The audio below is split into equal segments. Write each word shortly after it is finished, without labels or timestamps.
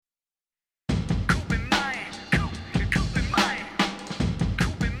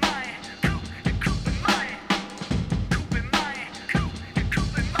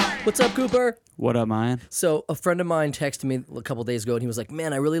What's up, Cooper? What up, Mayan? So a friend of mine texted me a couple days ago, and he was like,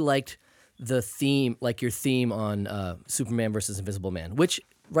 "Man, I really liked the theme, like your theme on Superman versus Invisible Man, which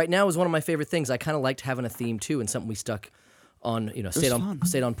right now is one of my favorite things. I kind of liked having a theme too, and something we stuck on,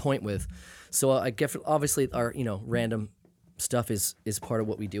 stayed on point with. So I guess obviously our random stuff is part of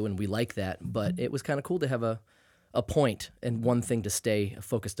what we do, and we like that. But it was kind of cool to have a point and one thing to stay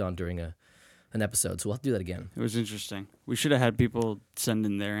focused on during an episode. So we'll have to do that again. It was interesting. We should have had people send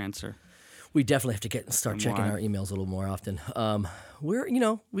in their answer. We definitely have to start checking our emails a little more often.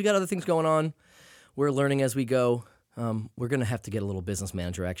 We got other things going on. We're learning as we go. We're going to have to get a little business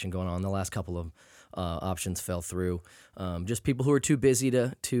manager action going on. The last couple of options fell through. Just people who are too busy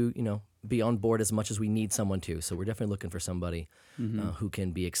to be on board as much as we need someone to. So we're definitely looking for somebody who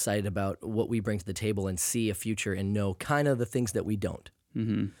can be excited about what we bring to the table and see a future and know kind of the things that we don't.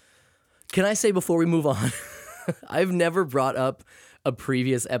 Mm-hmm. Can I say before we move on, I've never brought up a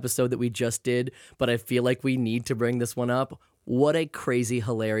previous episode that we just did, but I feel like we need to bring this one up. What a crazy,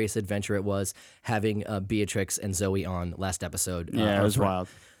 hilarious adventure it was having Beatrix and Zoe on last episode. Yeah, it was wild.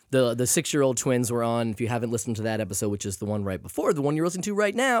 The 6-year-old twins were on. If you haven't listened to that episode, which is the one right before, the one you're listening to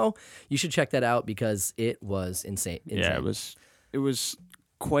right now, you should check that out because it was insane. Yeah, it was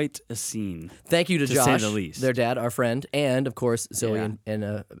quite a scene. Thank you to Josh, say the least. Their dad, our friend, and of course Zoe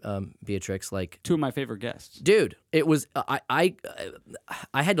and Beatrix. Like two of my favorite guests. Dude, it was I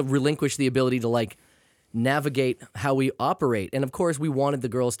had to relinquish the ability to navigate how we operate, and of course we wanted the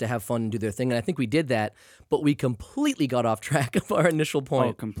girls to have fun and do their thing, and I think we did that, but we completely got off track of our initial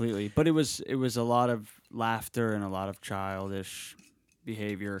point. Oh, completely. But it was a lot of laughter and a lot of childish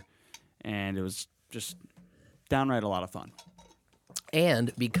behavior, and it was just downright a lot of fun.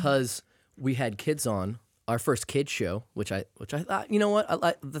 And because we had kids on our first kids show, which I thought, you know what, I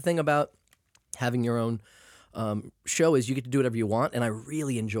like the thing about having your own show is you get to do whatever you want, and I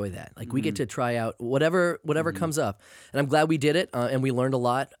really enjoy that. Like we get to try out whatever comes up, and I'm glad we did it, and we learned a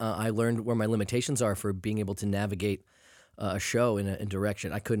lot. I learned where my limitations are for being able to navigate a show in a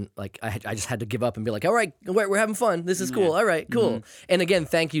direction. I couldn't I just had to give up and be like, all right, we're having fun. This is cool. All right, cool. Mm-hmm. And again,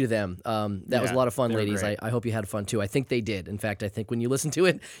 thank you to them. That was a lot of fun, ladies. I hope you had fun too. I think they did. In fact, I think when you listen to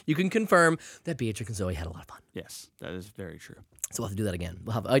it, you can confirm that Beatrix and Zoe had a lot of fun. Yes, that is very true. So we'll have to do that again.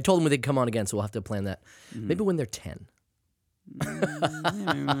 I told them they could come on again, so we'll have to plan that. Mm-hmm. Maybe when they're 10.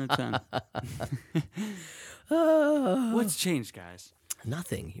 Maybe when they're 10. What's changed, guys?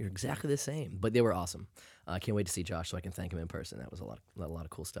 Nothing. You're exactly the same. But they were awesome. I can't wait to see Josh so I can thank him in person. That was a lot of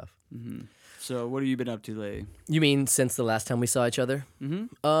cool stuff. Mm-hmm. So what have you been up to lately? You mean since the last time we saw each other?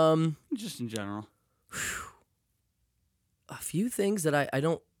 Mm-hmm. Just in general. A few things that I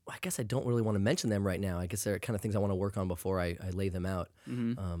don't really want to mention them right now. I guess they're kind of things I want to work on before I lay them out.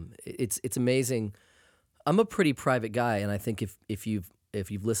 Mm-hmm. It's amazing. I'm a pretty private guy, and I think if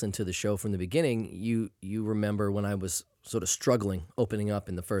you've listened to the show from the beginning, you remember when I was sort of struggling opening up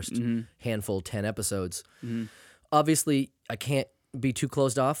in the first handful, 10 episodes. Mm-hmm. Obviously, I can't be too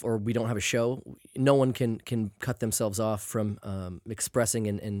closed off, or we don't have a show. No one can cut themselves off from expressing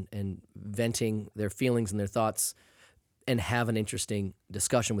and venting their feelings and their thoughts and have an interesting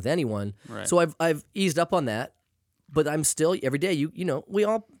discussion with anyone. Right. So I've eased up on that, but I'm still every day. We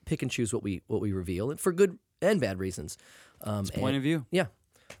all pick and choose what we reveal, and for good and bad reasons. It's point of view. Yeah.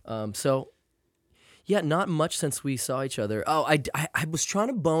 Not much since we saw each other. Oh, I was trying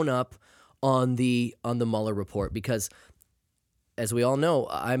to bone up on the Mueller report because, as we all know,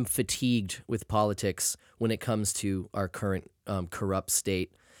 I'm fatigued with politics when it comes to our current corrupt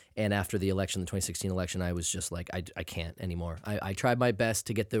state. And after the election, the 2016 election, I was just like, I can't anymore. I tried my best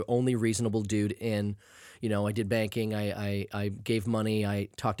to get the only reasonable dude in. I did banking. I gave money. I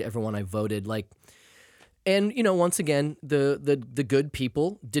talked to everyone. I voted. And once again, the good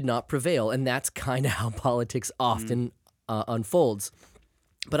people did not prevail, and that's kind of how politics often unfolds.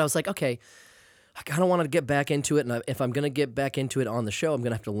 But I was like, okay, I kind of want to get back into it, and if I'm going to get back into it on the show, I'm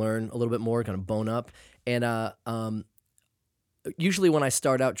going to have to learn a little bit more, kind of bone up. And usually when I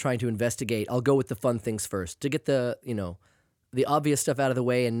start out trying to investigate, I'll go with the fun things first to get the obvious stuff out of the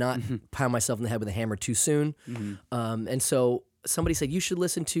way and not pound myself in the head with a hammer too soon. Mm-hmm. And so somebody said, you should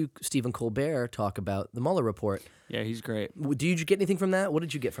listen to Stephen Colbert talk about the Mueller report. Yeah, he's great. Did you get anything from that? What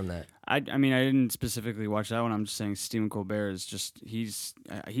did you get from that? I mean, I didn't specifically watch that one. I'm just saying Stephen Colbert is just, he's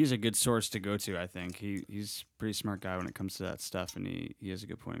a good source to go to, I think. He's a pretty smart guy when it comes to that stuff, and he has a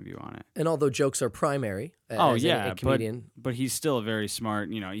good point of view on it. And although jokes are primary as a comedian. But he's still a very smart,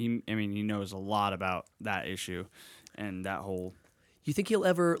 he knows a lot about that issue and that whole... You think he'll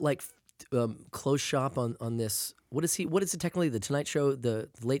ever, close shop on this? What is it technically? The Tonight Show, the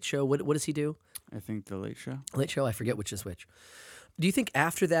Late Show? What does he do? I think the Late Show. Late Show? I forget which is which. Do you think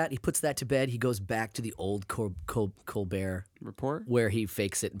after that he puts that to bed, he goes back to the old Colbert Report? where he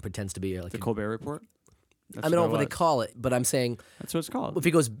fakes it and pretends to be like The Colbert Report? That's I don't know it what they was. call it, but I'm saying That's what it's called. if he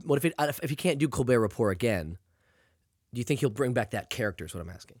goes, what if he can't do Colbert Report again? Do you think he'll bring back that character? Is what I'm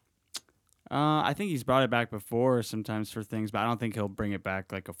asking. I think he's brought it back before sometimes for things, but I don't think he'll bring it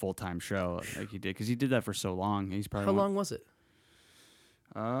back like a full-time show like he did because he did that for so long. He's probably How long was it?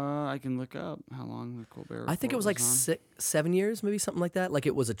 I can look up how long the Colbert Report I think it was like on. 7 years, maybe something like that. Like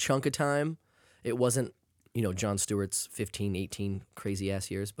it was a chunk of time. It wasn't, Jon Stewart's 15, 18 crazy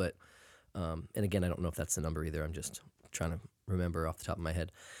ass years. But, and again, I don't know if that's the number either. I'm just trying to remember off the top of my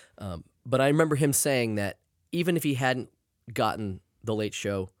head. But I remember him saying that even if he hadn't gotten The Late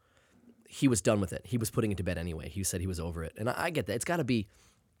Show, he was done with it. He was putting it to bed anyway. He said he was over it. And I get that. It's got to be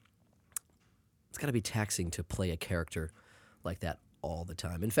taxing to play a character like that all the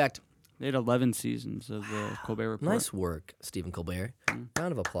time. In fact, They had 11 seasons of the Colbert Report. nice work, Stephen Colbert.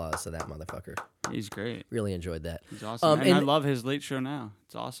 Round of applause to that motherfucker. He's great. Really enjoyed that. He's awesome. and I and love his Late Show now.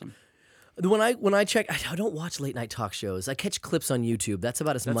 It's awesome. when I check, I don't watch late night talk shows. I catch clips on YouTube. That's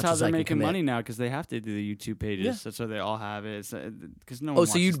about as That's much how as I they're can making commit. money now because they have to do the YouTube pages. Yeah. That's why they all have it. Because no one. Oh,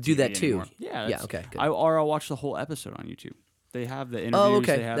 so you watches do that TV too? anymore. Yeah. Yeah, that's- okay, good. I'll watch the whole episode on YouTube. They have the interviews. Oh,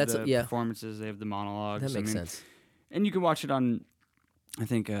 okay. They have That's- the yeah. performances. They have the monologues. That makes sense. And you can watch it on, I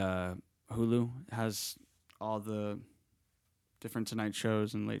think Hulu has all the different Tonight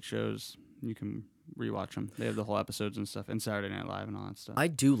shows and late shows. You can rewatch them. They have the whole episodes and stuff, and Saturday Night Live and all that stuff. I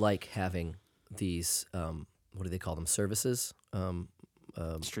do like having these. What do they call them? Services.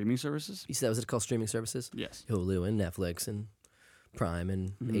 Streaming services? You said was it called streaming services? Yes. Hulu and Netflix and Prime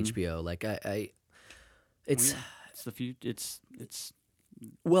and Mm-hmm. HBO. Like it's It's the future. It's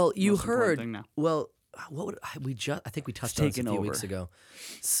well, you most important heard. thing now. Well, what would we just? I think we touched on this a taken few weeks over. ago.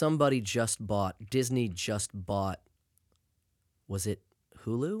 Somebody just bought. Disney just bought. Was it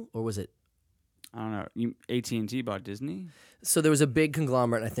Hulu or was it? I don't know. AT&T bought Disney. So there was a big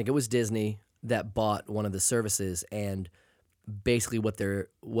conglomerate. I think it was Disney that bought one of the services, and basically what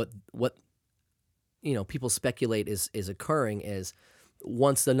people speculate is occurring is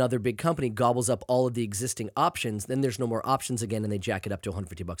once another big company gobbles up all of the existing options, then there's no more options again, and they jack it up to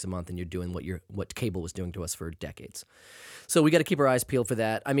 $150 a month, and you're doing what cable was doing to us for decades. So we got to keep our eyes peeled for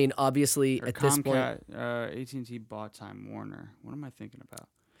that. I mean, obviously Or at this point, AT&T bought Time Warner. What am I thinking about?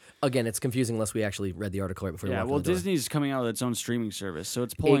 again, it's confusing unless we actually read the article right before we Yeah, walked in well, the door. Disney's coming out with its own streaming service, so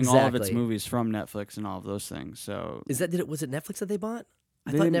it's pulling all of its Exactly. movies from Netflix and all of those things. So Was it Netflix that they bought?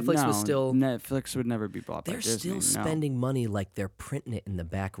 I they thought didn't- Netflix was no, still. Netflix would never be bought by They're Disney. still no. spending money like they're printing it in the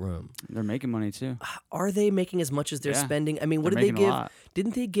back room. They're making money too. Are they making as much as they're Yeah. spending? I mean, what They're did they making a give? lot.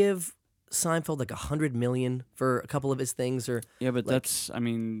 Didn't they give Seinfeld like $100 million for a couple of his things, or Yeah, but Like- that's. I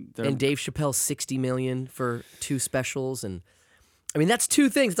mean, they're and Dave Chappelle $60 million for 2 specials, and I mean that's 2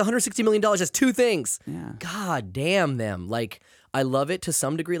 things. It's $160 million. That's 2 things. yeah. God damn them! Like I love it to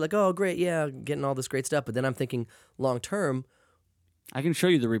some degree. Like oh great, yeah, getting all this great stuff. But then I'm thinking long term. I can show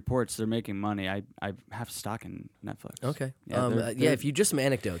you the reports. They're making money. I have stock in Netflix. Okay, Yeah, yeah. If you just some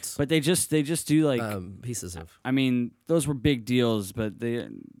anecdotes, But they just do like. pieces of. I mean, those were big deals, but they're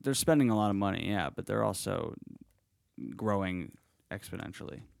spending a lot of money. Yeah, but they're also growing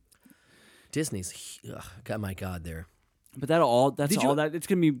exponentially. Disney's, my God, they're But that's all Did you- that it's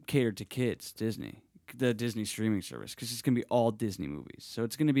gonna be catered to kids. Disney, the Disney streaming service, because it's gonna be all Disney movies. So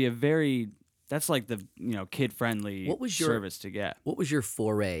it's gonna be that's like the kid friendly What was your- service to get. What was your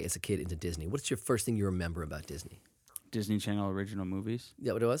foray as a kid into Disney? What's your first thing you remember about Disney? Disney Channel original movies. Is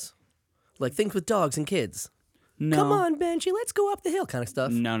that what it was? Like things with dogs and kids. No, Come on, Benji, let's go up the hill kind of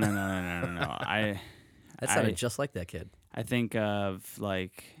stuff. No. That sounded just like that kid. I think of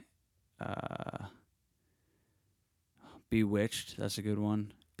like Bewitched. That's a good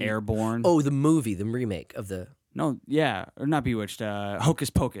one. Airborne. Oh, the movie, the remake of the. No, yeah, or not Bewitched. Hocus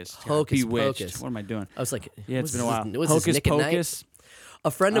Pocus. God, Hocus Bewitched. Pocus. What am I doing? I was like, Yeah, it's what's been a while. this- what's this, Hocus Nick at Night? Pocus.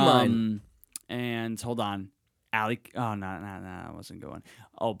 A friend of mine. And hold on, Ali. Oh, no, I wasn't going.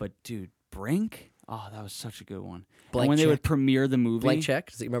 Oh, but dude, Brink. Oh, that was such a good one. Blank and when they would Check. premiere the movie, Blank Check.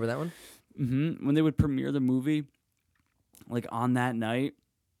 Does you remember that one? when they would premiere the movie, like on that night,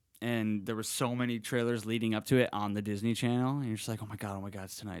 and there were so many trailers leading up to it on the Disney Channel, and you're just like, oh my god,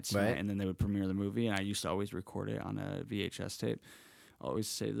 it's tonight, it's tonight. Right. And then they would premiere the movie, and I used to always record it on a VHS tape. Always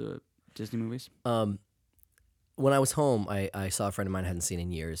save the Disney movies. When I was home, I saw a friend of mine I hadn't seen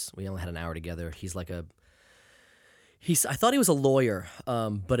in years. We only had an hour together. He's like I thought he was a lawyer,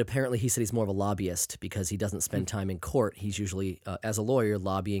 but apparently he said he's more of a lobbyist because he doesn't spend time in court. He's usually, as a lawyer,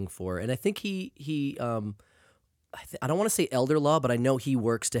 lobbying for, and I think he I don't want to say elder law, but I know he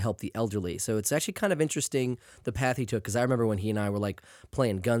works to help the elderly. So it's actually kind of interesting the path he took, because I remember when he and I were like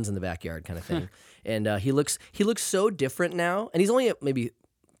playing guns in the backyard kind of thing. And he looks so different now, and he's only maybe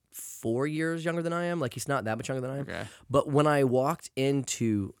 4 years younger than I am. Like, he's not that much younger than I am. Okay. But when I walked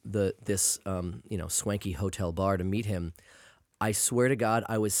into this swanky hotel bar to meet him, I swear to God,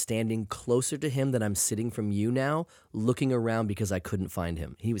 I was standing closer to him than I'm sitting from you now, looking around because I couldn't find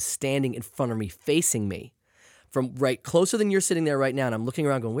him. He was standing in front of me, facing me, from right closer than you're sitting there right now, and I'm looking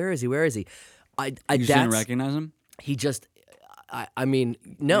around going, where is he? Where is he? You just didn't recognize him? He just, I mean,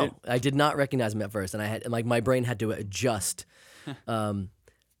 no, I did not recognize him at first, and I had, like, my brain had to adjust.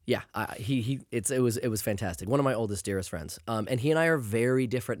 Yeah, it was fantastic. One of my oldest, dearest friends, and he and I are very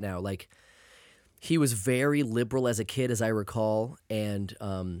different now. Like, he was very liberal as a kid, as I recall, and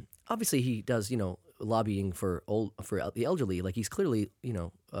obviously he does, lobbying for the elderly. Like, he's clearly,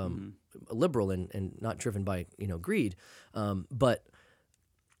 liberal and not driven by greed, but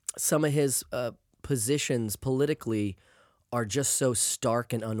some of his positions politically are just so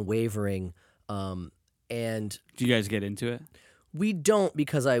stark and unwavering. And do you guys get into it? We don't,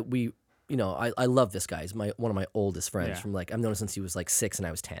 because I love this guy. He's one of my oldest friends. Yeah. From like, I've known him since he was like 6 and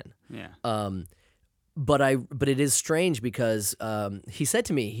I was 10. Yeah. But it is strange because he said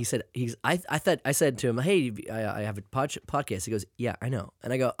to me, I said to him, hey, I have a podcast. He goes, yeah, I know.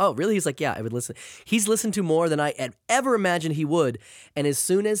 And I go, oh, really? He's like, yeah, I would listen. He's listened to more than I had ever imagined he would. And as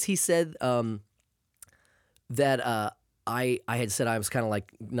soon as he said that I had said I was kind of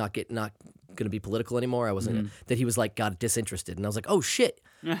like not going to be political anymore, I wasn't, that he was like, got disinterested. And I was like, oh, shit.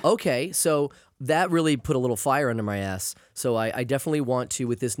 Okay, so that really put a little fire under my ass. So I definitely want to,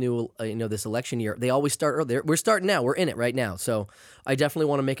 with this new, this election year, they always start early. We're starting now. We're in it right now. So I definitely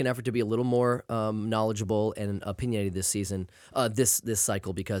want to make an effort to be a little more knowledgeable and opinionated this season, this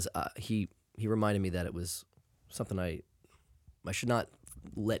cycle, because he reminded me that it was something I should not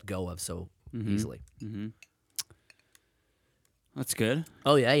let go of so easily. Mm-hmm. That's good.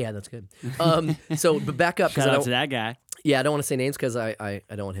 Oh yeah, that's good. But back up. Shout out to that guy. Yeah, I don't want to say names because I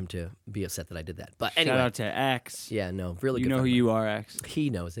don't want him to be upset that I did that. But anyway. Shout out to X. Yeah, no, really good. You know who you are, X. He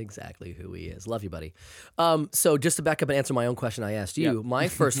knows exactly who he is. Love you, buddy. So just to back up and answer my own question I asked you, my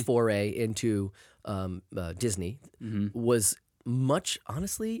first foray into Disney was much,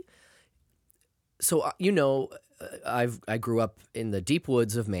 honestly, so, I grew up in the deep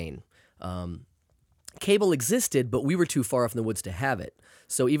woods of Maine. Cable existed, but we were too far off in the woods to have it.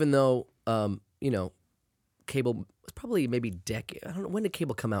 So even though, cable was probably maybe decade. I don't know, when did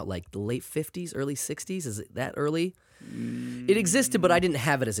cable come out? Like the late 50s, early 60s? Is it that early? It existed, but I didn't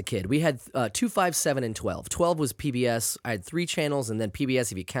have it as a kid. We had 2, 5, 7, and 12. 12 was PBS. I had 3 channels, and then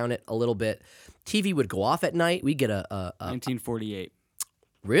PBS, if you count it a little bit. TV would go off at night. We'd get a 1948.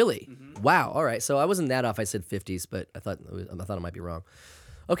 Really? Mm-hmm. Wow. All right. So I wasn't that off. I said 50s, but I thought I might be wrong.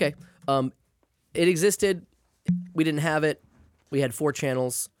 Okay. It existed. We didn't have it. We had 4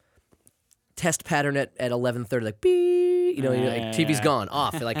 channels. Test pattern at 11:30, like beep, TV's gone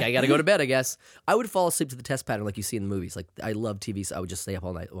off. Like, I got to go to bed, I guess. I would fall asleep to the test pattern like you see in the movies. Like, I love TV, so I would just stay up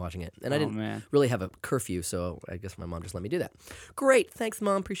all night watching it. And I didn't really have a curfew, so I guess my mom just let me do that. Great, thanks,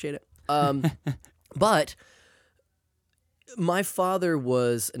 Mom, appreciate it. But my father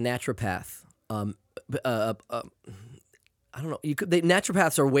was a naturopath. I don't know.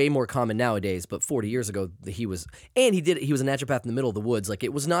 Naturopaths are way more common nowadays, but 40 years ago he was a naturopath in the middle of the woods. Like,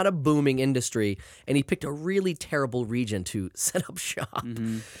 it was not a booming industry, and he picked a really terrible region to set up shop.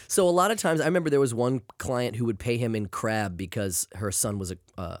 Mm-hmm. So a lot of times, I remember there was one client who would pay him in crab because her son was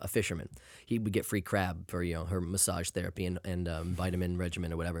a fisherman. He would get free crab for her massage therapy and vitamin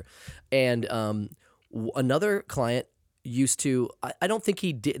regimen or whatever. And another client used to, I don't think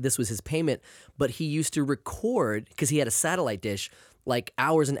he did, this was his payment, but he used to record, because he had a satellite dish, like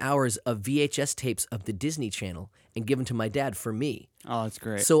hours and hours of VHS tapes of the Disney Channel and give them to my dad for me. Oh, that's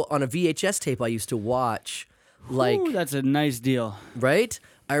great. So on a VHS tape, I used to watch, like... Ooh, that's a nice deal. Right?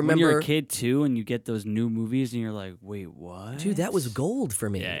 I remember... When you're a kid, too, and you get those new movies, and you're like, wait, what? Dude, that was gold for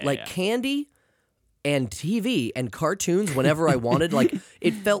me. Yeah. Candy... and TV and cartoons whenever I wanted. Like,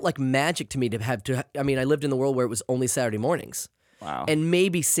 it felt like magic to me to have to. I mean, I lived in the world where it was only Saturday mornings. Wow. And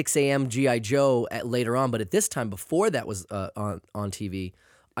maybe 6 a.m. G.I. Joe later on. But at this time, before that was on TV,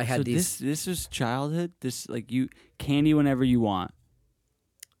 I had these. This was childhood? This, like, you candy whenever you want?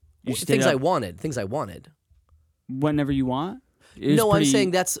 Things I wanted. Whenever you want? I'm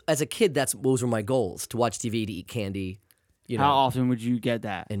saying that's, as a kid, those were my goals, to watch TV, to eat candy. How often would you get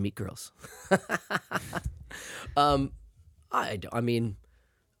that? And meet girls. I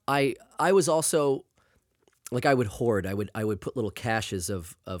was also, like I would hoard. I would put little caches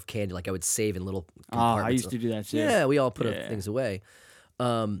of candy. Like I would save in little compartments. I used to do that too. Yeah, we all put Yeah. things away.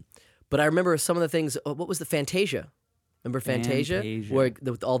 But I remember some of the things. What was the Fantasia? Remember Fantasia? Fantasia. Where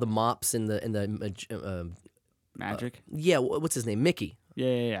with all the mops and the Magic. yeah, what's his name? Mickey.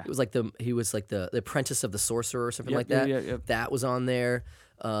 Yeah. It was like he was like the apprentice of the sorcerer or something Yep, like that. yep. That was on there.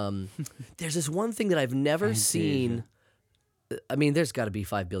 There's this one thing that I've never seen. I mean, there's got to be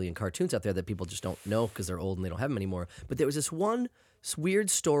 5 billion cartoons out there that people just don't know because they're old and they don't have them anymore. But there was this one weird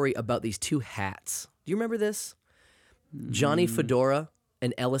story about these two hats. Do you remember this? Johnny Fedora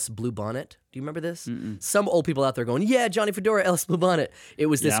and Ellis Bluebonnet. Do you remember this? Some old people out there going, "Yeah, Johnny Fedora, Ellis Bluebonnet." It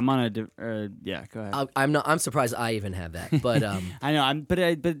was this. Yeah, I'm on a. Yeah, go ahead. I'm surprised I even have that. But I know.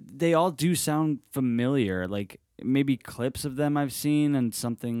 But they all do sound familiar. Like maybe clips of them I've seen and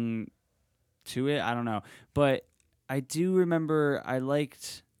something to it. I don't know. But I do remember I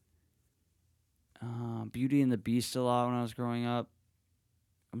liked Beauty and the Beast a lot when I was growing up.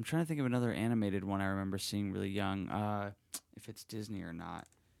 I'm trying to think of another animated one I remember seeing really young. If it's Disney or not.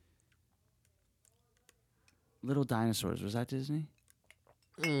 Little Dinosaurs, was that Disney?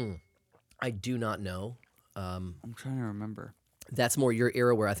 I do not know. I'm trying to remember. That's more your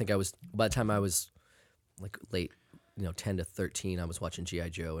era where I think I was, by the time I was like late, 10 to 13, I was watching G.I.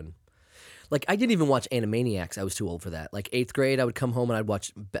 Joe. And like, I didn't even watch Animaniacs. I was too old for that. Like 8th grade, I would come home and I'd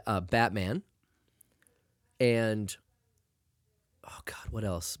watch Batman. And, oh God, what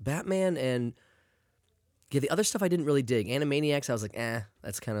else? Batman and, yeah, the other stuff I didn't really dig. Animaniacs, I was like,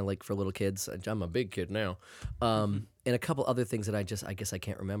 that's kind of like for little kids. I'm a big kid now. And a couple other things that I guess I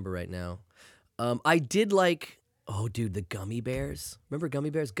can't remember right now. I did like, oh, dude, the Gummy Bears. Remember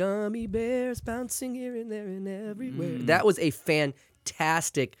Gummy Bears? Gummy Bears bouncing here and there and everywhere. That was a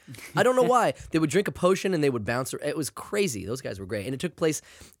fantastic. I don't know why. They would drink a potion and they would bounce. It was crazy. Those guys were great. And it took place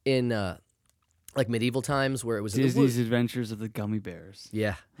in like medieval times where it was Disney's Adventures of the Gummy Bears.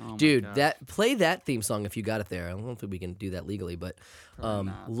 Yeah. Oh my Dude, gosh. play that theme song if you got it there. I don't think we can do that legally, but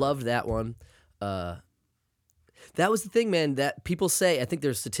not. loved that one. That was the thing, man, that people say, I think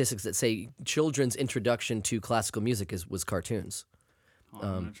there's statistics that say children's introduction to classical music was cartoons. I'm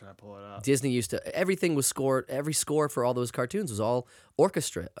going to try to pull it up. Disney used to, everything was scored, every score for all those cartoons was all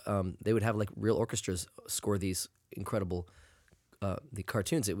orchestra. They would have like real orchestras score these incredible the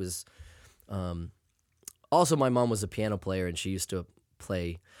cartoons. It was, also my mom was a piano player and she used to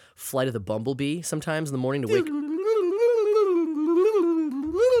play Flight of the Bumblebee sometimes in the morning to wake.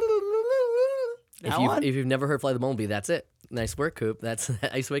 If you've never heard Flight of the Bumblebee, that's it. Nice work, Coop. I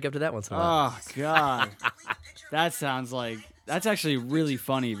used to wake up to that once in a while. Oh, God. That's actually really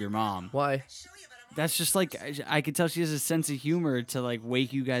funny of your mom. Why? That's just like, I could tell she has a sense of humor to like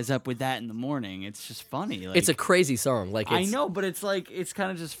wake you guys up with that in the morning. It's just funny. Like, It's a crazy song. Like I know, but it's like, it's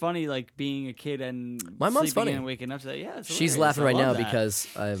kind of just funny, like being a kid and My mom's sleeping funny. in and waking up to that. Yeah, it's She's hilarious. laughing I right now love that. because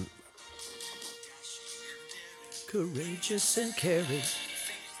I'm courageous and caring.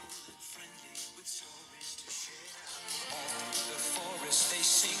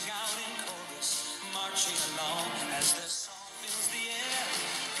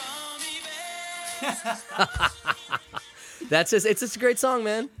 It's just a great song,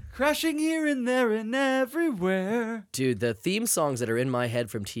 man. Crashing here and there and everywhere. Dude, the theme songs that are in my head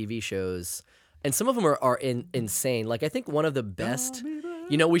from TV shows, and some of them are insane. Like I think one of the best,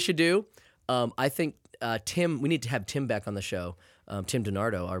 what we should do? I think Tim, we need to have Tim back on the show. Tim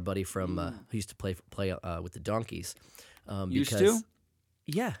DiNardo, our buddy from who used to play with the Donkeys. Used to?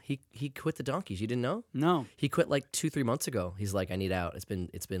 Yeah, he quit the Donkeys. You didn't know? No. He quit like 2-3 months ago. He's like, I need out. It's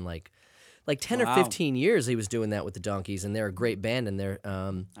been like 10 or Wow. 15 years he was doing that with the Donkeys, and they're a great band. And they're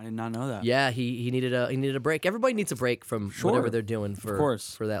I did not know that. yeah, he needed a break. Everybody needs a break from whatever they're doing for Of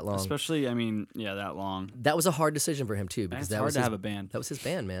course. for that long. Especially, that long. That was a hard decision for him too, because It's that hard was to his, have a band. that was his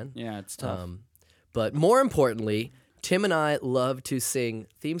band, man. Yeah, it's tough. But more importantly, Tim and I love to sing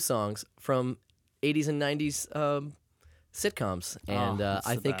theme songs from 80s and 90s sitcoms, and it's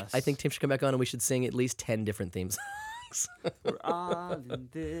I the think best. I think Tim should come back on, and we should sing at least 10 different themes. We're all in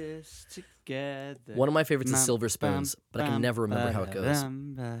this together. One of my favorites is Silver Spoons, but I can never remember how it goes.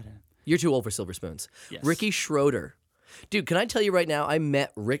 You're too old for Silver Spoons. Yes. Ricky Schroeder. Dude, can I tell you right now, I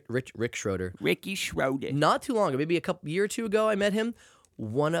met Rick Schroeder Ricky Schroeder. not too long ago, maybe a year or two ago, I met him.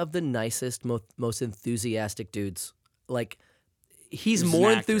 One of the nicest, most enthusiastic dudes. Like, he's He's an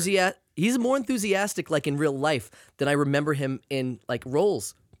more actor. He's more enthusiastic, like in real life, than I remember him in like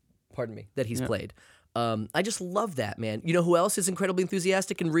roles. Pardon me, that he's played. I just love that, man. You know who else is incredibly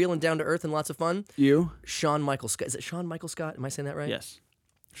enthusiastic and real and down to earth and lots of fun? You? Shawn Michael Scott. Is it Shawn Michael Scott? Am I saying that right? Yes.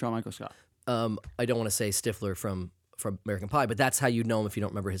 Shawn Michael Scott. I don't want to say Stifler from American Pie, but that's how you know him if you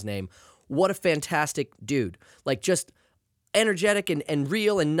don't remember his name. what a fantastic dude. Like, just energetic and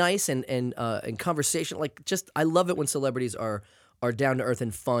real and nice and conversation. Like, just I love it when celebrities are down to earth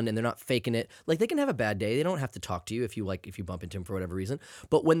and fun and they're not faking it. Like, they can have a bad day. They don't have to talk to you if you bump into them for whatever reason.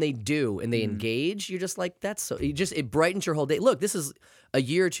 But when they do and they engage, you're just like, that's so it brightens your whole day. Look, this is a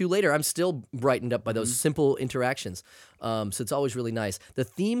year or two later. I'm still brightened up by those simple interactions. So it's always really nice. The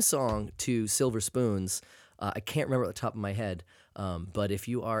theme song to Silver Spoons, I can't remember at the top of my head. But if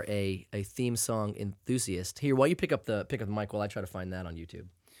you are a theme song enthusiast, here, while you pick up the mic while I try to find that on YouTube.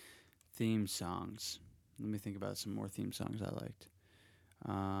 Theme songs. Let me think about some more theme songs I liked.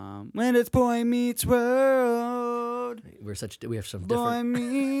 When it's Boy Meets World. We have some Boy different.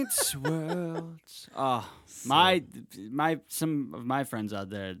 Meets World. Oh, some of my friends out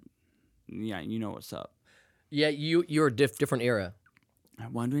there. Yeah, you know what's up. Yeah, you're a different era.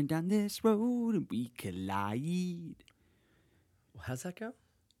 I'm wandering down this road and we collide. How's that go?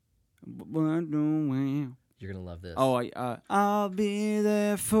 Wondering. You're gonna love this. Oh, I'll be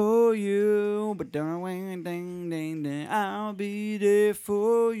there for you, but ding ding ding ding. I'll be there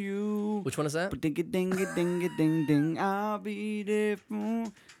for you. Which one is that? Ding ding ding ding ding. I'll be there for.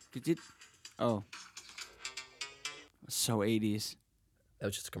 Oh, so 80s. That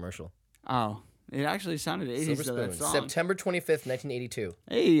was just a commercial. Oh, it actually sounded 80s. Silver To that Spoon, song. September 25th, 1982.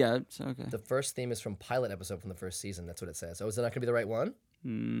 Hey, yeah, it's okay. The first theme is from pilot episode from the first season. That's what it says. Oh, is it not gonna be the right one?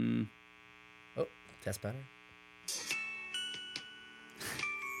 Oh, test battery.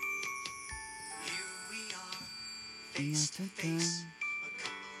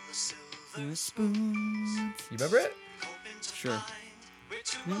 Spoons. You remember it? Sure.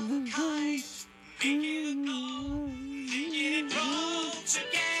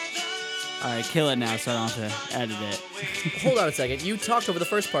 All right, kill it now so I don't have to edit it. Hold on a second. You talked over the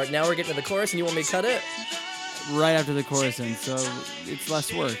first part. Now we're getting to the chorus, and you want me to cut it? Right after the chorus ends, so it's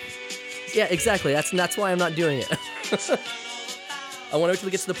less work. Yeah, exactly. That's why I'm not doing it. I want to wait till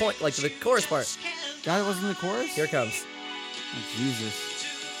it gets to the point, like to the chorus part. God, it wasn't the chorus? Here it comes. Oh, Jesus.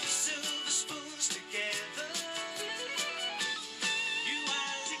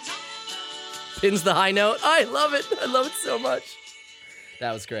 Pins the high note. I love it. I love it so much.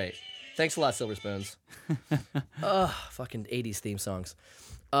 That was great. Thanks a lot, Silver Spoons. Fucking 80s theme songs.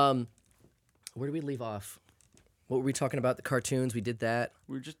 Where did we leave off? What were we talking about? The cartoons. We did that.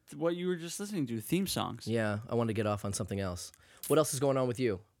 We're just what you were just listening to, theme songs. Yeah, I wanted to get off on something else. What else is going on with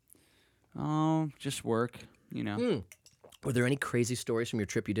you? Oh, just work, you know. Were there any crazy stories from your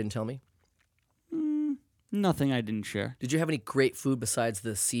trip you didn't tell me? Nothing I didn't share. Did you have any great food besides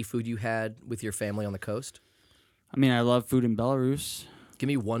the seafood you had with your family on the coast? I mean, I love food in Belarus. Give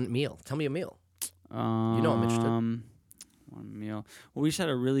me one meal. Tell me a meal. You know I'm interested. One meal. Well, we just had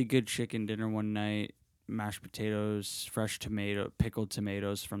a really good chicken dinner one night. Mashed potatoes, fresh pickled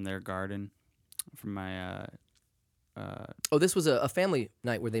tomatoes from their garden, from my. Oh, this was a family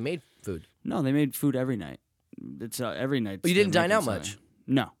night where they made food. No, they made food every night. It's every night. Oh, you didn't dine out much?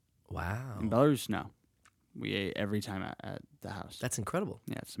 No. Wow. In Belarus, no. We ate every time at the house. That's incredible.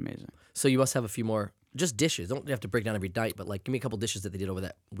 Yeah, it's amazing. So you must have a few more, just dishes. Don't have to break down every night, but like give me a couple dishes that they did over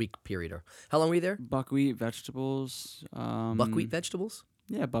that week period. Or how long were you there? Buckwheat vegetables. Buckwheat vegetables?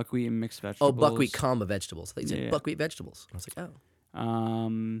 Yeah, buckwheat and mixed vegetables. Oh, buckwheat comma vegetables. They said Yeah. buckwheat vegetables. I was like,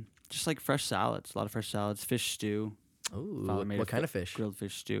 oh. Just like fresh salads. A lot of fresh salads. Fish stew. Ooh, Father made what a kind of fish? Grilled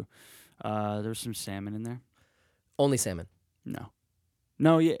fish stew. There was some salmon in there. Only salmon.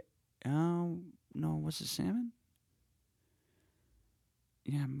 No, yeah. No, was it salmon?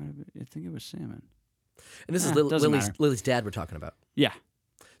 Yeah, I think it was salmon. And this is doesn't Lily's matter. dad we're talking about. Yeah.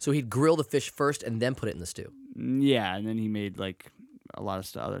 So he'd grill the fish first and then put it in the stew. Yeah, and then he made like a lot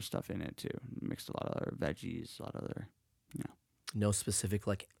of other stuff in it too. Mixed a lot of other veggies, a lot of other, No specific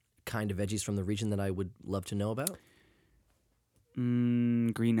like kind of veggies from the region that I would love to know about?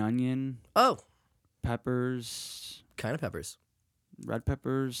 Green onion, Oh, peppers, kind of peppers. red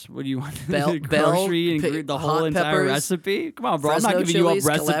peppers. What do you want? Bell- Grocery bell, and the hot whole entire peppers, recipe? Come on, bro. Fresno I'm not giving chilies,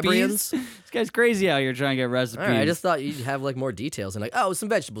 you up recipes. Calabrians. This guy's crazy out here trying to get recipes. All right, I just thought you'd have like more details and like, oh, some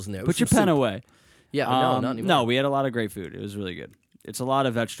vegetables in there. Put your some pen soup. away. Yeah, no, not anymore. No, we had a lot of great food. It was really good. It's a lot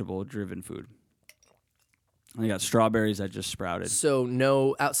of vegetable-driven food. And you got strawberries that just sprouted. So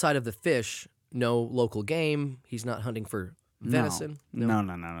no, outside of the fish, no local game. He's not hunting for venison. No.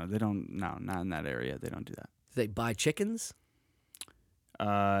 They don't. No, not in that area. They don't do that. Do they buy chickens?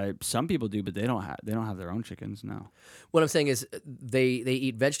 Some people do, but they don't have their own chickens. No. What I'm saying is they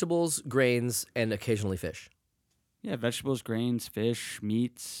eat vegetables, grains, and occasionally fish. Yeah, vegetables, grains, fish,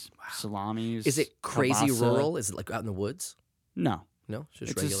 meats, salamis. Is it crazy kielbasa. rural? Is it like out in the woods? No, No, it's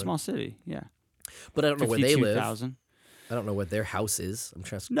just it's regular. a small city. Yeah, But I don't know where they live. 52,000. I don't know what their house is. I'm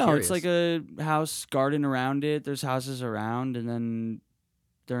just No, curious. it's like a house, garden around it. There's houses around, and then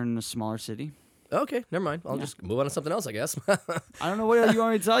they're in a smaller city. Okay, never mind. I'll just move on to something else, I guess. I don't know what you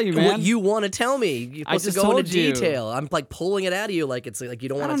want me to tell you, man. What you want to tell me? You're I supposed to just go into told you. detail. I'm like pulling it out of you, like it's like you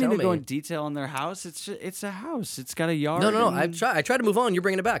don't I want don't to need tell to go me. in detail on their house. It's a house. It's got a yard. No. and- I try to move on. You're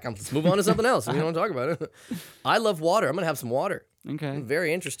bringing it back. Let's move on to something else. We don't want to talk about it. I love water. I'm gonna have some water. Okay.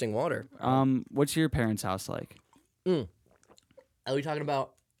 Very interesting water. What's your parents' house like? Are we talking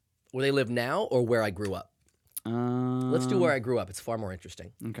about where they live now or where I grew up? Let's do where I grew up. It's far more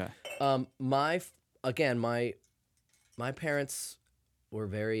interesting. Okay. My parents were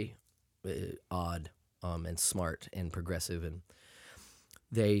very odd and smart and progressive, and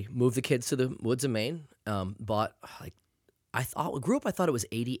they moved the kids to the woods of Maine. Bought I thought it was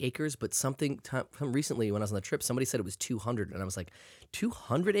 80 acres, but recently when I was on the trip, somebody said it was 200, and I was like,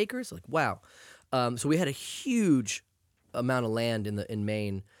 200 acres? Like, wow. So we had a huge amount of land in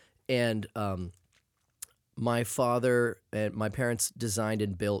Maine, and my father and my parents designed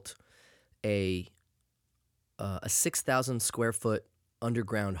and built a 6,000 square foot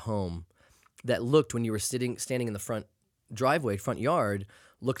underground home that looked, when you were standing in the front yard,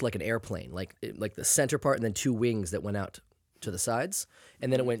 looked like an airplane, like the center part and then two wings that went out to the sides,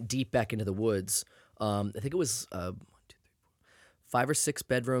 and then it went deep back into the woods. I think it was 5 or 6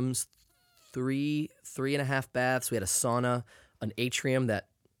 bedrooms, three and a half baths. We had a sauna, an atrium that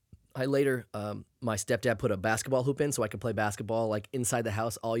I later, my stepdad put a basketball hoop in so I could play basketball like inside the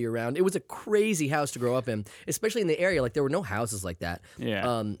house all year round. It was a crazy house to grow up in, especially in the area. Like there were no houses like that. Yeah.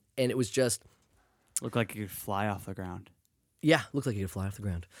 And it was just, Looked like you could fly off the ground. yeah, looked like you could fly off the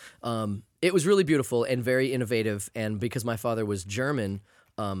ground. It was really beautiful and very innovative. And because my father was German,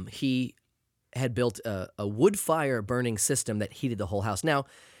 he had built a wood fire burning system that heated the whole house. Now,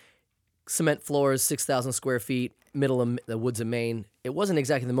 cement floors, 6,000 square feet, middle of the woods of Maine. It wasn't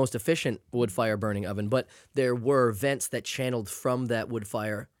exactly the most efficient wood fire burning oven, but there were vents that channeled from that wood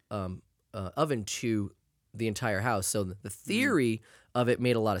fire oven to the entire house. So the theory of it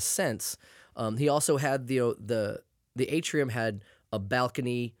made a lot of sense. He also had the atrium had a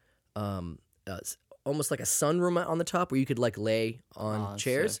balcony, almost like a sunroom on the top where you could like lay on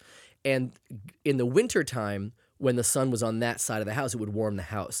chairs. sick. And in the wintertime, when the sun was on that side of the house, it would warm the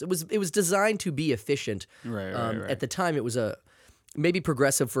house. It was designed to be efficient. Right. At the time, it was maybe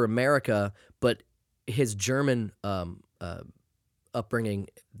progressive for America, but his German upbringing,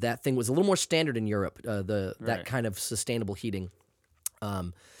 that thing was a little more standard in Europe. That Right. kind of sustainable heating.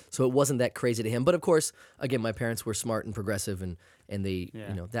 So it wasn't that crazy to him. But of course, again, my parents were smart and progressive, and they,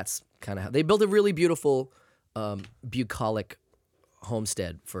 that's kind of how they built a really beautiful, bucolic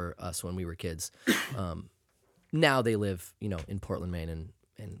homestead for us when we were kids. Now they live, in Portland, Maine,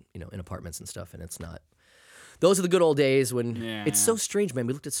 and in apartments and stuff, and it's not. Those are the good old days when it's so strange, man.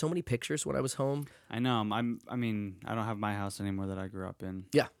 We looked at so many pictures when I was home. I know. I mean, I don't have my house anymore that I grew up in.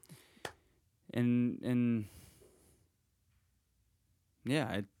 Yeah. And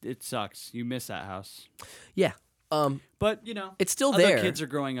yeah, it sucks. You miss that house. Yeah. But It's still other there. kids are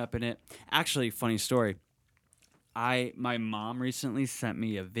growing up in it. Actually, funny story. My mom recently sent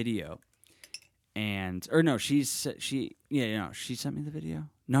me a video, she sent me the video.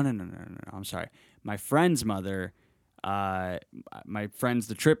 No. I'm sorry. My friend's mother, my friends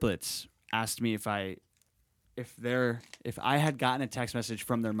the triplets, asked me if I had gotten a text message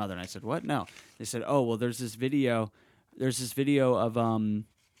from their mother, and I said, "What? No." They said, "Oh, well, there's this video of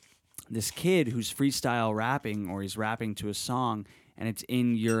this kid who's freestyle rapping, or he's rapping to a song, and it's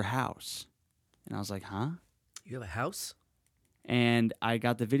in your house." And I was like, "Huh?" You have a house? And I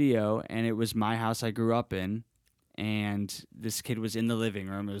got the video, and it was my house I grew up in, and this kid was in the living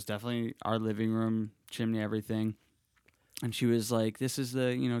room. It was definitely our living room, chimney, everything. And she was like, "This is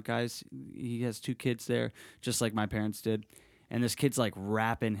the, guys, he has 2 kids there, just like my parents did." And this kid's like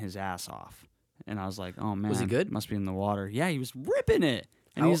rapping his ass off. And I was like, "Oh, man. Was he good? Must be in the water." Yeah, he was ripping it.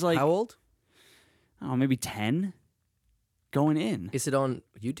 And he's like, how old? oh, maybe 10, going in. Is it on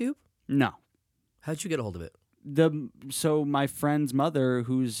YouTube? No. How'd you get a hold of it? So my friend's mother,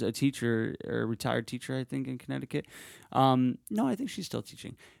 who's a teacher, or a retired teacher, I think, in Connecticut. No, I think she's still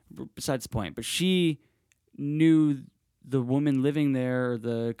teaching. Besides the point, but she knew the woman living there, or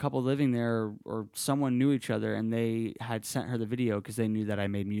the couple living there, or someone knew each other, and they had sent her the video because they knew that I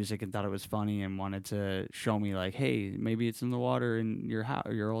made music and thought it was funny and wanted to show me, like, "Hey, maybe it's in the water in your house,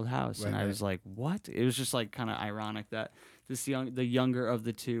 your old house." And I was like, "What?" It was just like kind of ironic that the younger of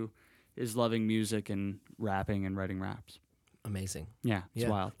the two is loving music and rapping and writing raps. Amazing. Yeah, it's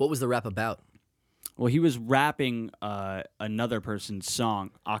wild. What was the rap about? Well, he was rapping another person's song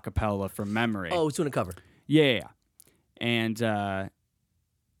a cappella from memory. Oh, he's doing a cover. Yeah. and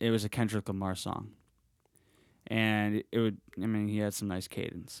it was a Kendrick Lamar song, and he had some nice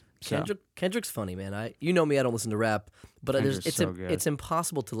cadence. So. Kendrick's funny, man. You know me, I don't listen to rap, but So good. it's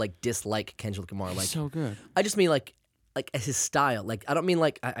impossible to like dislike Kendrick Lamar. Like, so good. I just mean like his style. Like, I don't mean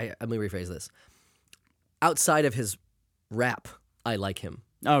like let me rephrase this. Outside of his rap, I like him.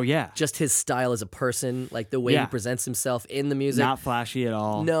 Oh yeah, Just his style as a person, like the way he presents himself in the music. not flashy at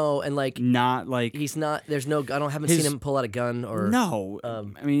all. No, and like Not like he's not. There's no. Haven't seen him pull out a gun or no. I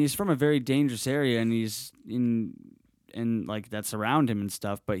mean, he's from a very dangerous area, and he's in like that's around him and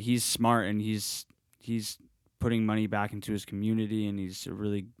stuff. But he's smart, and he's putting money back into his community, and he's a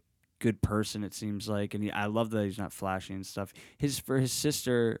really good person. It seems like, and I love that he's not flashy and stuff. For his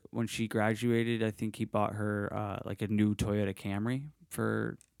sister, when she graduated, I think he bought her like a new Toyota Camry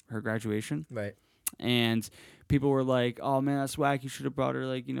for her graduation. Right. And people were like, "Oh man, that's whack. You should have brought her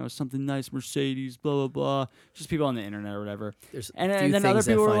like something nice, Mercedes, blah blah blah." Just people on the internet or whatever. And then other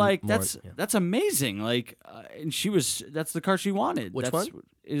people were like, "That's amazing!" Like, and that's the car she wanted. Which one?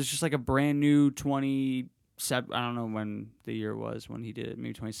 It was just like a brand new 27. I don't know when the year was when he did it.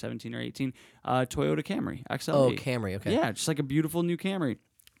 Maybe 2017 or 18. Toyota Camry XLE. Oh, Camry. Okay. Yeah, just like a beautiful new Camry,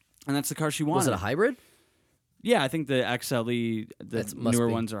 and that's the car she wanted. Was it a hybrid? Yeah, I think the XLE, the newer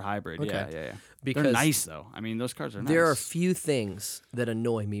ones are hybrid. Okay. Yeah. Because they're nice though. I mean, those cars are nice. There are few things that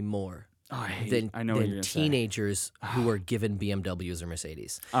annoy me more than teenagers who are given BMWs or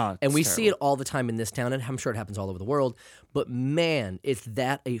Mercedes. And we see it all the time in this town, and I'm sure it happens all over the world. But man, is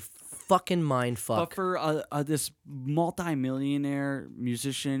that a fucking mind fuck. But for this multi-millionaire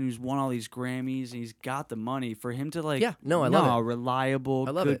musician who's won all these Grammys and he's got the money, for him to like, I love it. A reliable,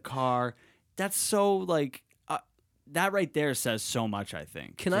 good car, that's so like. That right there says so much, I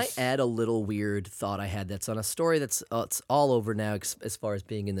think. Can I add a little weird thought I had that's on a story that's it's all over now as far as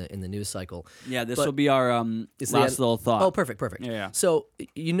being in the news cycle? Yeah, this will be our last little thought. Oh, perfect. Yeah. So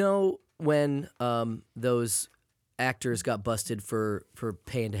when those actors got busted for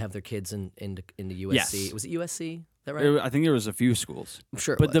paying to have their kids in the USC? Yes. Was it USC? Is that right? I think there was a few schools. I'm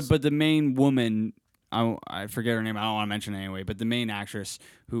sure, but the main woman. I forget her name. I don't want to mention it anyway. But the main actress,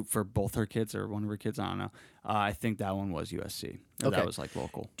 who for both her kids or one of her kids, I don't know. I think that one was USC. Okay. That was like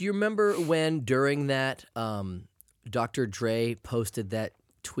local. Do you remember when during that Dr. Dre posted that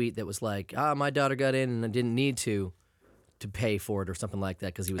tweet that was like, my daughter got in and I didn't need to pay for it or something like that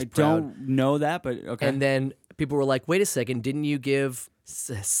because he was proud. I don't know that, but okay. And then people were like, wait a second, didn't you give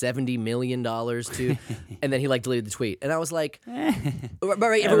 $70 million to? And then he like deleted the tweet. And I was like,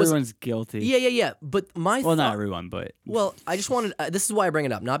 right, everyone's guilty. Yeah. But well, not everyone, but. Well, I just wanted, this is why I bring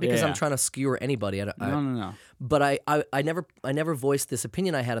it up. Not because I'm trying to skewer anybody. No. But I never voiced this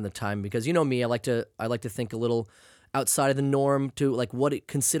opinion I had on the time because you know me, I like to think a little outside of the norm to like what it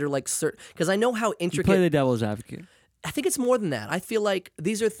consider like certain, because I know how intricate. You play the devil's advocate. I think it's more than that. I feel like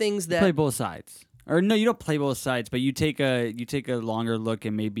these are things that. You play both sides. Or no, you don't play both sides, but you take a longer look,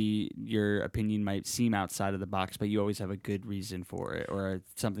 and maybe your opinion might seem outside of the box, but you always have a good reason for it or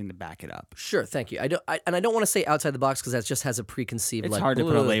something to back it up. Sure, thank you. I don't want to say outside the box because that just has a preconceived. It's hard to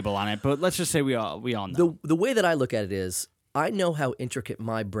put a label on it, but let's just say we all know. The way that I look at it is, I know how intricate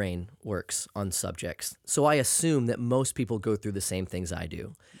my brain works on subjects, so I assume that most people go through the same things I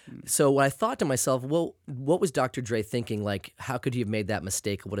do. So I thought to myself, well, what was Dr. Dre thinking? Like, how could he have made that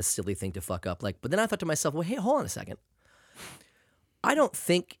mistake? What a silly thing to fuck up. Like, but then I thought to myself, well, hey, hold on a second. I don't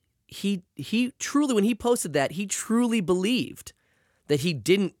think he truly, when he posted that, he truly believed that he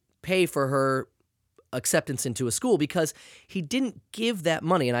didn't pay for her acceptance into a school because he didn't give that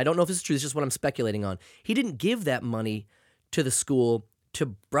money. And I don't know if this is true. It's just what I'm speculating on. He didn't give that money to the school to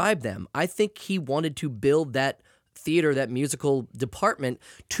bribe them. I think he wanted to build that theater, that musical department,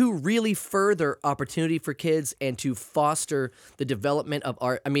 to really further opportunity for kids and to foster the development of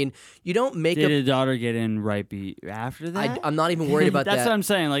art. I mean, you don't make Did a daughter get in right after that? I'm not even worried about That's that. what I'm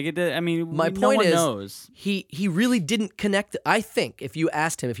saying. Like, my point is, knows. He really didn't connect. I think if you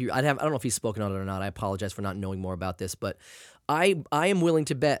asked him, I don't know if he's spoken on it or not. I apologize for not knowing more about this, but I am willing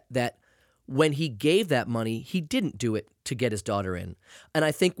to bet that when he gave that money, he didn't do it to get his daughter in. And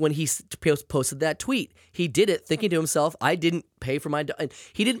I think when he posted that tweet, he did it thinking to himself, I didn't pay for my daughter.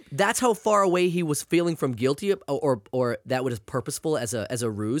 He didn't. That's how far away he was feeling from guilty or that was purposeful as a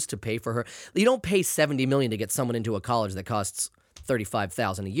ruse to pay for her. You don't pay $70 million to get someone into a college that costs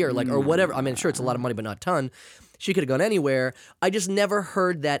 $35,000 a year, like, or whatever. I mean, sure, it's a lot of money, but not a ton. She could have gone anywhere. I just never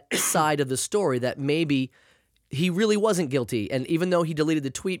heard that side of the story that maybe he really wasn't guilty. And even though he deleted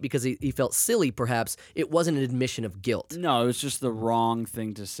the tweet because he felt silly, perhaps, it wasn't an admission of guilt. No, it was just the wrong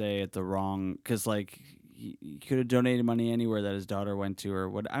thing to say at the wrong... Because, like, he could have donated money anywhere that his daughter went to, or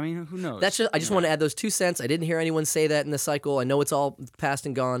what. I mean, who knows? I just want to add those 2 cents. I didn't hear anyone say that in the cycle. I know it's all past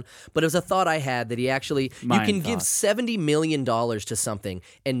and gone, but it was a thought I had that you can give $70 million to something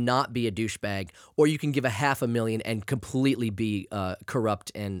and not be a douchebag, or you can give $500,000 and completely be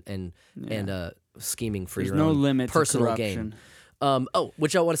corrupt and scheming for your own limit personal to gain.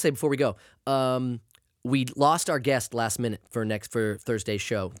 Which I want to say before we go. We lost our guest last minute for Thursday's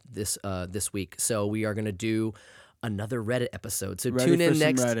show this week, so we are going to do another Reddit episode. So tune in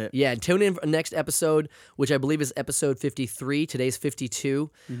next. Reddit. Yeah, tune in for next episode, which I believe is episode 53. Today's 52.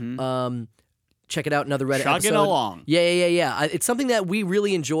 Check it out, another Reddit episode. Chugging along. Yeah. It's something that we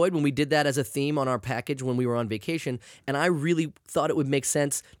really enjoyed when we did that as a theme on our package when we were on vacation, and I really thought it would make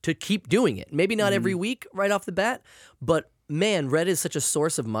sense to keep doing it. Maybe not every week right off the bat, but man, Reddit is such a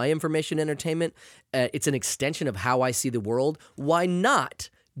source of my information entertainment. It's an extension of how I see the world. Why not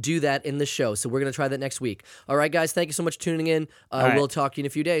do that in the show? So we're going to try that next week. All right, guys, thank you so much for tuning in. We'll talk to you in a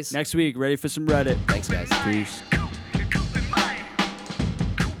few days. Next week, ready for some Reddit. Thanks, guys. Peace.